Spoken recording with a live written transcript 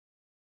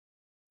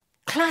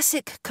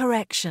Classic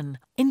correction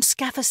in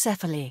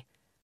Scaphocephaly.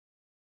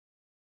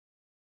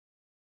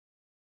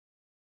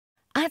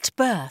 At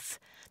birth,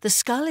 the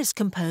skull is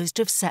composed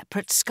of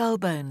separate skull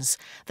bones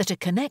that are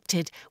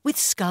connected with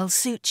skull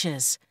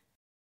sutures.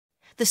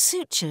 The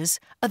sutures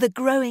are the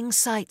growing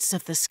sites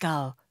of the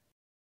skull.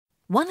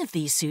 One of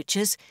these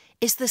sutures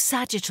is the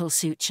sagittal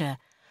suture,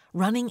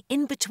 running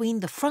in between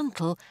the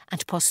frontal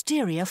and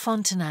posterior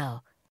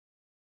fontanelle.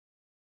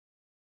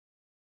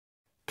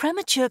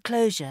 Premature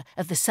closure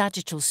of the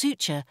sagittal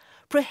suture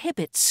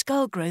prohibits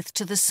skull growth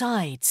to the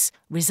sides,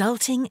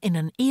 resulting in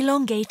an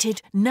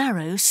elongated,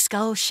 narrow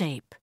skull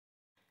shape.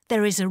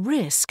 There is a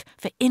risk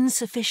for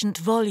insufficient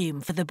volume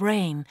for the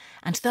brain,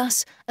 and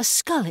thus a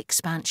skull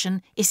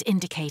expansion is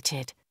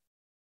indicated.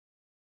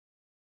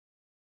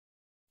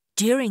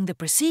 During the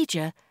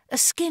procedure, a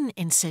skin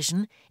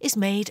incision is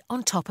made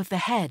on top of the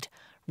head,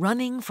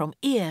 running from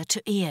ear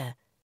to ear.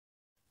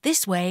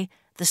 This way,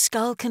 the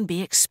skull can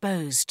be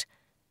exposed.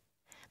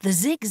 The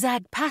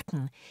zigzag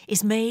pattern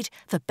is made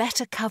for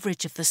better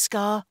coverage of the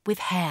scar with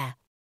hair.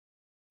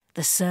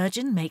 The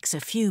surgeon makes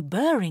a few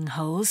burring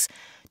holes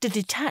to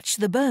detach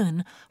the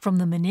bone from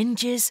the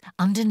meninges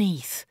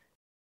underneath.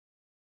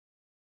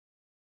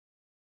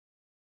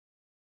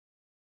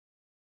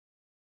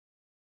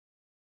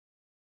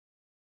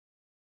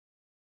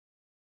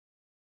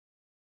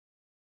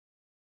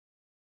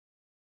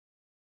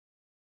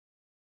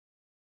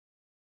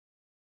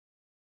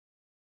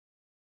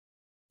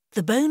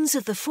 The bones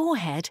of the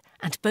forehead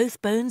and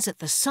both bones at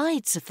the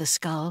sides of the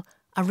skull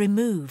are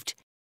removed,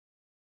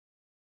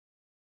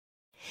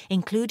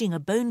 including a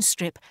bone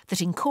strip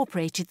that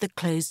incorporated the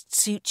closed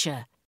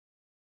suture.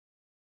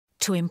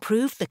 To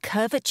improve the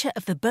curvature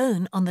of the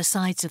bone on the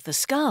sides of the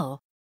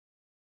skull,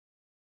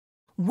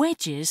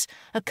 wedges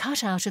are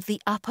cut out of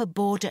the upper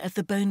border of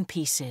the bone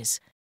pieces.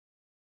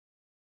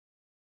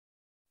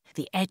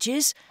 The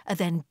edges are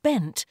then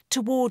bent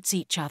towards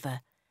each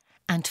other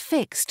and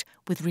fixed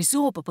with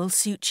resorbable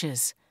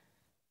sutures.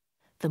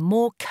 The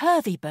more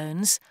curvy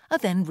bones are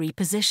then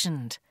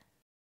repositioned.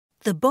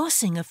 The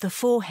bossing of the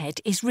forehead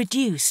is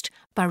reduced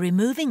by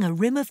removing a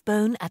rim of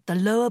bone at the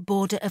lower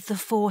border of the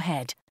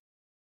forehead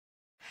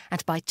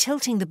and by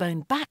tilting the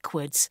bone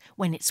backwards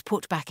when it's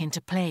put back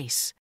into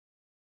place.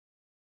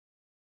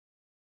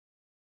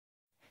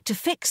 To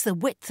fix the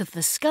width of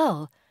the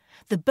skull,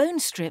 the bone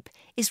strip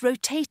is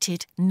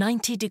rotated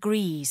 90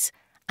 degrees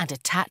and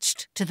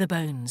attached to the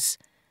bones.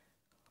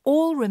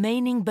 All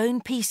remaining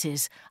bone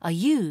pieces are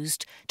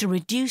used to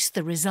reduce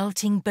the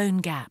resulting bone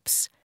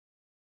gaps.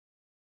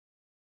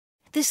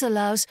 This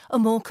allows a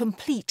more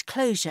complete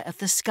closure of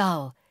the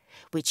skull,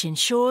 which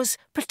ensures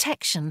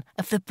protection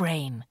of the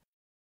brain.